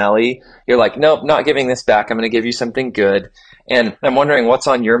that's smelly, you're like, nope, not giving this back. I'm going to give you something good. And I'm wondering what's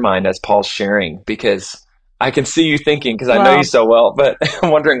on your mind as Paul's sharing, because I can see you thinking, because I know you so well, but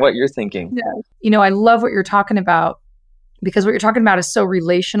I'm wondering what you're thinking. Yeah. I love what you're talking about, because what you're talking about is so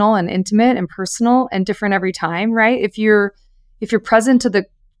relational and intimate and personal and different every time, right? If you're present to the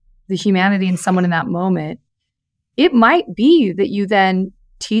humanity in someone in that moment, it might be that you then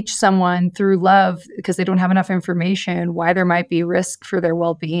teach someone through love, because they don't have enough information, why there might be risk for their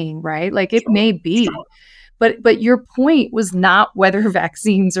well-being, right? Like it may be. But your point was not whether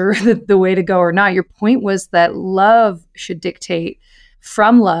vaccines are the way to go or not. Your point was that love should dictate,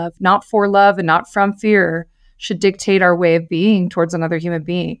 from love, not for love and not from fear, should dictate our way of being towards another human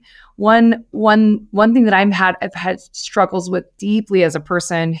being. One thing that I've had struggles with deeply as a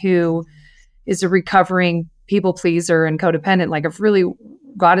person who is a recovering people pleaser and codependent, like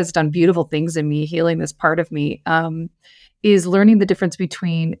God has done beautiful things in me, healing this part of me, is learning the difference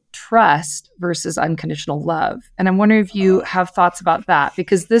between trust versus unconditional love. And I'm wondering if you have thoughts about that,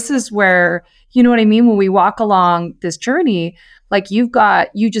 because this is where you know what I mean? When we walk along this journey, like you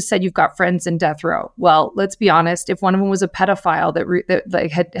just said you've got friends in death row. Well, let's be honest. If one of them was a pedophile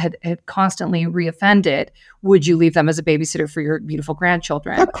that had constantly reoffended, would you leave them as a babysitter for your beautiful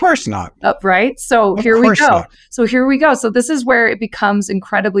grandchildren? Of course not. Right? So Of here we course go. not. So this is where it becomes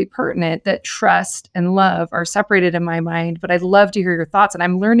incredibly pertinent that trust and love are separated in my mind. But I'd love to hear your thoughts. And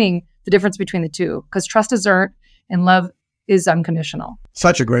I'm learning the difference between the two, because trust is earned and love is unconditional.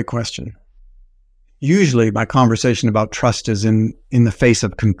 Such a great question. Usually my conversation about trust is in the face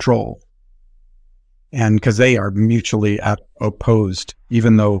of control. And because they are mutually opposed,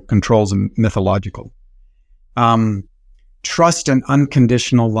 even though control is mythological. Trust and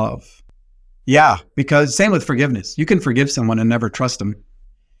unconditional love. Yeah, because same with forgiveness. You can forgive someone and never trust them.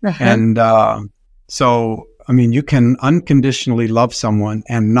 And so, I mean, you can unconditionally love someone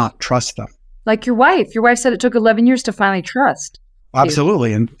and not trust them. Like your wife. Your wife said it took 11 years to finally trust.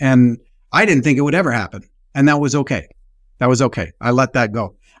 Absolutely. And I didn't think it would ever happen. And that was okay. I let that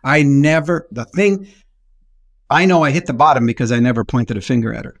go. I know I hit the bottom because I never pointed a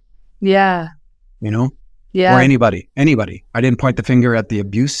finger at her. Yeah. You know? Yeah. Or anybody. I didn't point the finger at the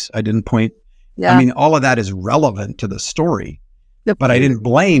abuse. I didn't point. Yeah. I mean, all of that is relevant to the story, but I didn't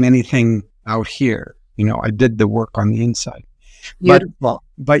blame anything out here. You know, I did the work on the inside. Beautiful.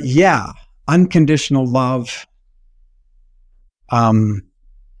 But yeah, unconditional love. And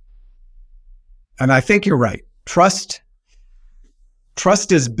I think you're right. Trust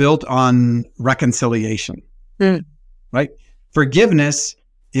is built on reconciliation, right? Forgiveness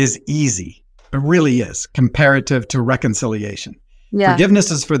is easy. It really is, comparative to reconciliation. Yeah. Forgiveness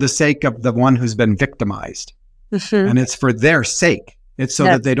is for the sake of the one who's been victimized. And it's for their sake. It's so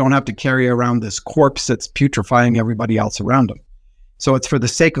that they don't have to carry around this corpse that's putrefying everybody else around them. So it's for the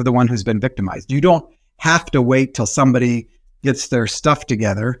sake of the one who's been victimized. You don't have to wait till somebody gets their stuff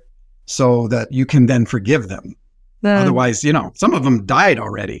together so that you can then forgive them. Otherwise, you know, some of them died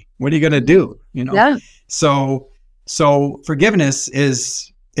already. What are you going to do? You know? Yeah. So forgiveness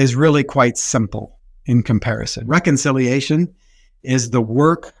is really quite simple in comparison. Reconciliation is the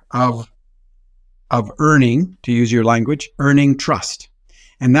work of earning, to use your language, earning trust.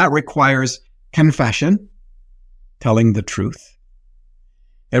 And that requires confession, telling the truth.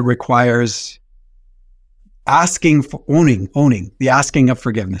 It requires asking for owning, the asking of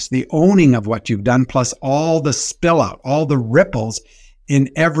forgiveness, the owning of what you've done, plus all the spill out, all the ripples in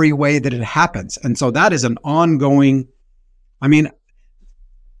every way that it happens. And so that is an ongoing,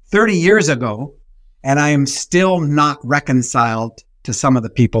 30 years ago, and I am still not reconciled to some of the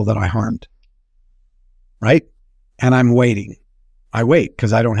people that I harmed. Right? And I'm waiting. I wait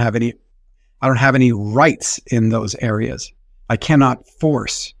because I don't have any rights in those areas. I cannot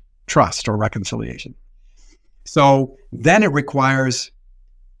force trust or reconciliation. So then it requires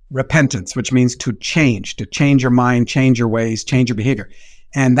repentance, which means to change your mind, change your ways, change your behavior.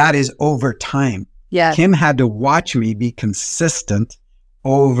 And that is over time. Yeah. Kim had to watch me be consistent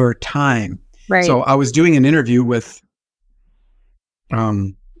over time. Right. So I was doing an interview with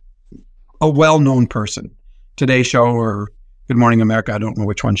a well-known person, Today Show or Good Morning America. I don't know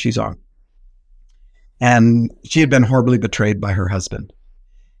which one she's on. And she had been horribly betrayed by her husband.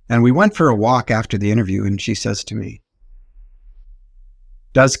 And we went for a walk after the interview, and she says to me,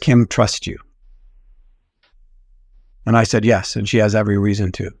 "Does Kim trust you?" And I said, "Yes." And she has every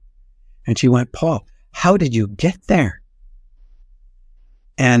reason to. And she went, "Paul, how did you get there?"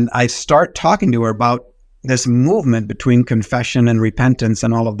 And I start talking to her about this movement between confession and repentance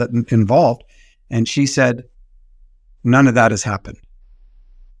and all of that involved. And she said, "None of that has happened."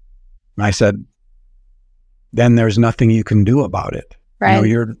 And I said, "Then there's nothing you can do about it." Right.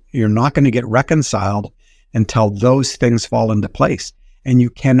 You know, you're not going to get reconciled until those things fall into place. And you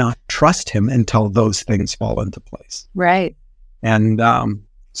cannot trust him until those things fall into place. Right. And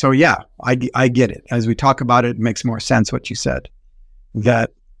so, yeah, I get it. As we talk about it, it makes more sense what you said,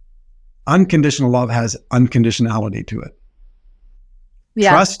 that unconditional love has unconditionality to it.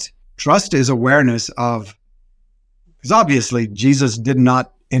 Yeah. Trust is awareness of, because obviously Jesus did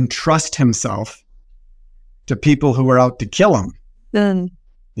not entrust himself to people who were out to kill him.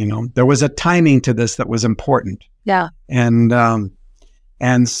 You know, there was a timing to this that was important. Yeah. And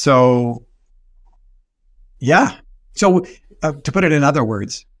so, yeah. So to put it in other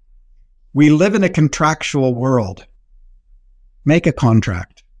words, we live in a contractual world. Make a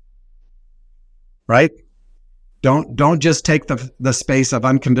contract, right? Don't just take the space of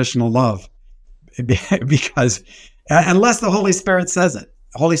unconditional love, because unless the Holy Spirit says it,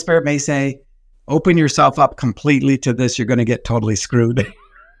 the Holy Spirit may say, "Open yourself up completely to this. You're going to get totally screwed."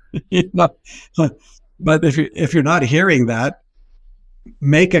 You know? But if you're not hearing that,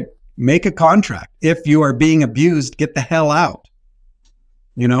 make make a contract. If you are being abused, get the hell out,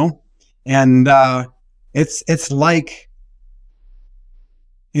 you know? And it's like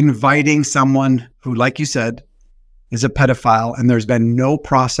inviting someone who, like you said, is a pedophile, and there's been no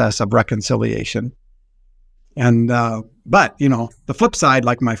process of reconciliation. And, but, you know, the flip side,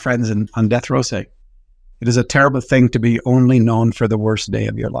 like my friends on death row say, it is a terrible thing to be only known for the worst day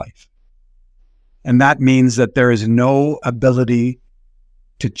of your life. And that means that there is no ability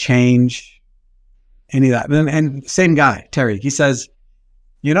to change any of that. And same guy, Terry, he says,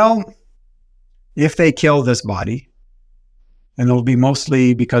 you know, if they kill this body, and it'll be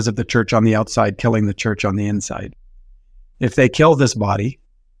mostly because of the church on the outside killing the church on the inside. If they kill this body,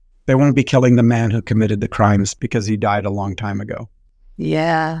 they won't be killing the man who committed the crimes because he died a long time ago.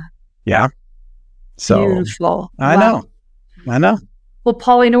 Yeah. Yeah. So beautiful. I know. Well,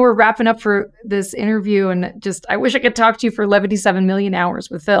 Paul, I know we're wrapping up for this interview, and just I wish I could talk to you for 77 million hours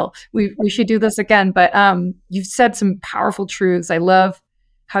with Phil. We should do this again, but you've said some powerful truths. I love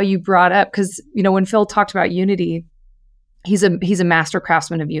how you brought up, because you know when Phil talked about unity, he's a master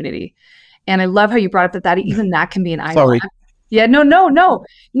craftsman of unity, and I love how you brought up that even that can be an idol. Sorry. Yeah, no.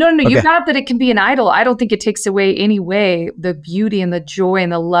 Okay. You brought up that it can be an idol. I don't think it takes away any way the beauty and the joy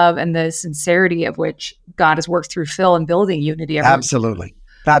and the love and the sincerity of which God has worked through Phil in building unity. Absolutely.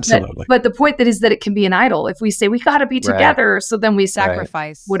 But the point is that it can be an idol. If we say we got to be together, so then we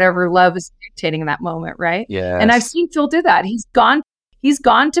sacrifice whatever love is dictating in that moment, right? Yeah. And I've seen Phil do that. He's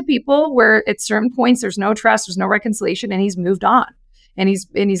gone to people where at certain points there's no trust, there's no reconciliation, and he's moved on. And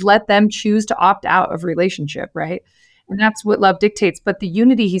he's let them choose to opt out of relationship, right? And that's what love dictates. But the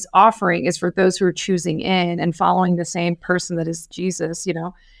unity he's offering is for those who are choosing in and following the same person that is Jesus, you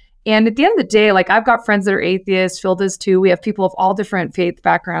know? And at the end of the day, like I've got friends that are atheists, Phil does too. We have people of all different faith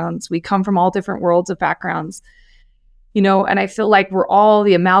backgrounds. We come from all different worlds of backgrounds, you know, and I feel like we're all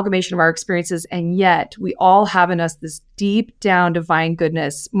the amalgamation of our experiences. And yet we all have in us this deep down divine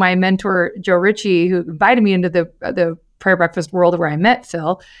goodness. My mentor, Joe Ritchie, who invited me into the prayer breakfast world where I met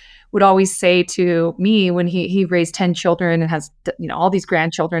Phil, would always say to me when he raised 10 children and has, you know, all these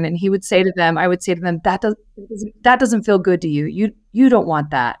grandchildren, and he would say to them, I would say to them, that doesn't feel good to you. You don't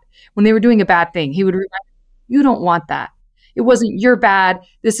want that. When they were doing a bad thing, he would remind them, you don't want that. It wasn't you're bad.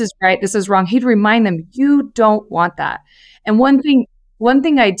 This is right. This is wrong. He'd remind them, you don't want that. And one thing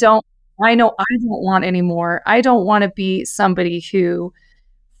I don't want anymore. I don't want to be somebody who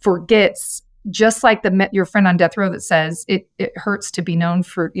forgets, just like your friend on death row that says it hurts to be known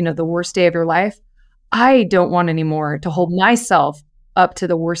for, you know, the worst day of your life. I don't want anymore to hold myself up to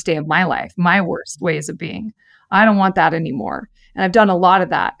the worst day of my life, my worst ways of being. I don't want that anymore. And I've done a lot of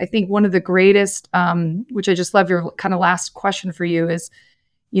that. I think one of the greatest, which I just love your kind of last question for you is,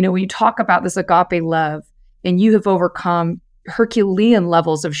 you know, when you talk about this agape love and you have overcome Herculean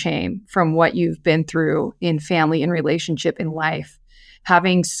levels of shame from what you've been through in family, in relationship, in life,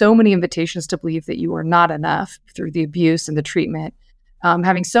 having so many invitations to believe that you are not enough through the abuse and the treatment,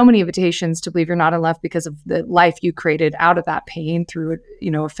 having so many invitations to believe you're not enough because of the life you created out of that pain through,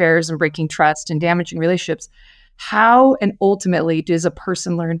 you know, affairs and breaking trust and damaging relationships. How and ultimately does a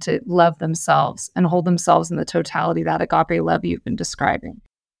person learn to love themselves and hold themselves in the totality of that agape love you've been describing?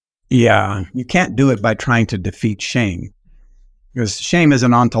 Yeah, you can't do it by trying to defeat shame, because shame is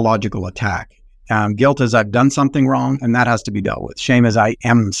an ontological attack. Guilt is I've done something wrong, and that has to be dealt with. Shame is I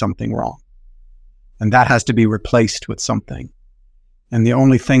am something wrong, and that has to be replaced with something. And the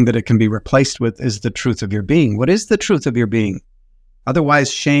only thing that it can be replaced with is the truth of your being. What is the truth of your being?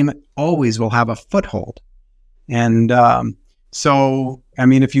 Otherwise, shame always will have a foothold. And so, I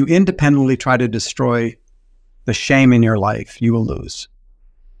mean, if you independently try to destroy the shame in your life, you will lose.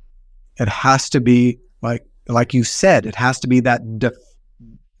 It has to be, like you said, it has to be that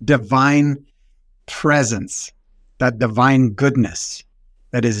divine presence, that divine goodness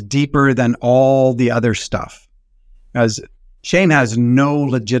that is deeper than all the other stuff. As shame has no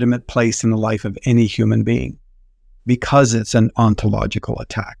legitimate place in the life of any human being because it's an ontological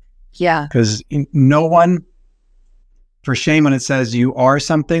attack. Yeah. Because no one, for shame, when it says you are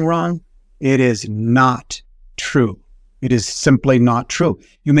something wrong, it is not true. It is simply not true.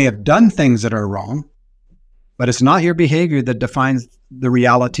 You may have done things that are wrong, but it's not your behavior that defines the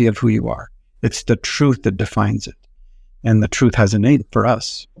reality of who you are. It's the truth that defines it. And the truth has a name for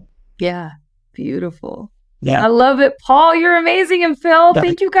us. Yeah. Beautiful. Yeah. I love it. Paul, you're amazing. And Phil,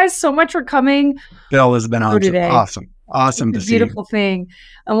 thank you guys so much for coming. Phil has been awesome. Awesome it's to see you. Beautiful thing.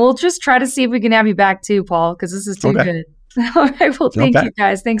 And we'll just try to see if we can have you back too, Paul, because this is too good. All right. Well, thank you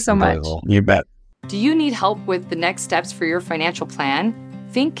guys. Thanks so much. You bet. Do you need help with the next steps for your financial plan?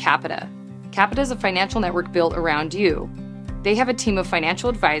 Think Capita. Capita is a financial network built around you. They have a team of financial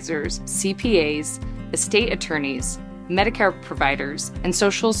advisors, CPAs, estate attorneys, Medicare providers, and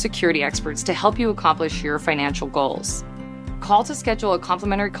Social Security experts to help you accomplish your financial goals. Call to schedule a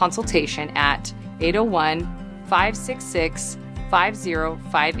complimentary consultation at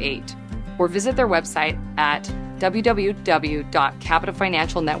 801-566-5058 or visit their website at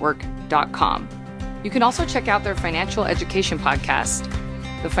www.capitalfinancialnetwork.com. You can also check out their financial education podcast,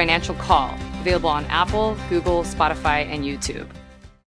 The Financial Call, available on Apple, Google, Spotify, and YouTube.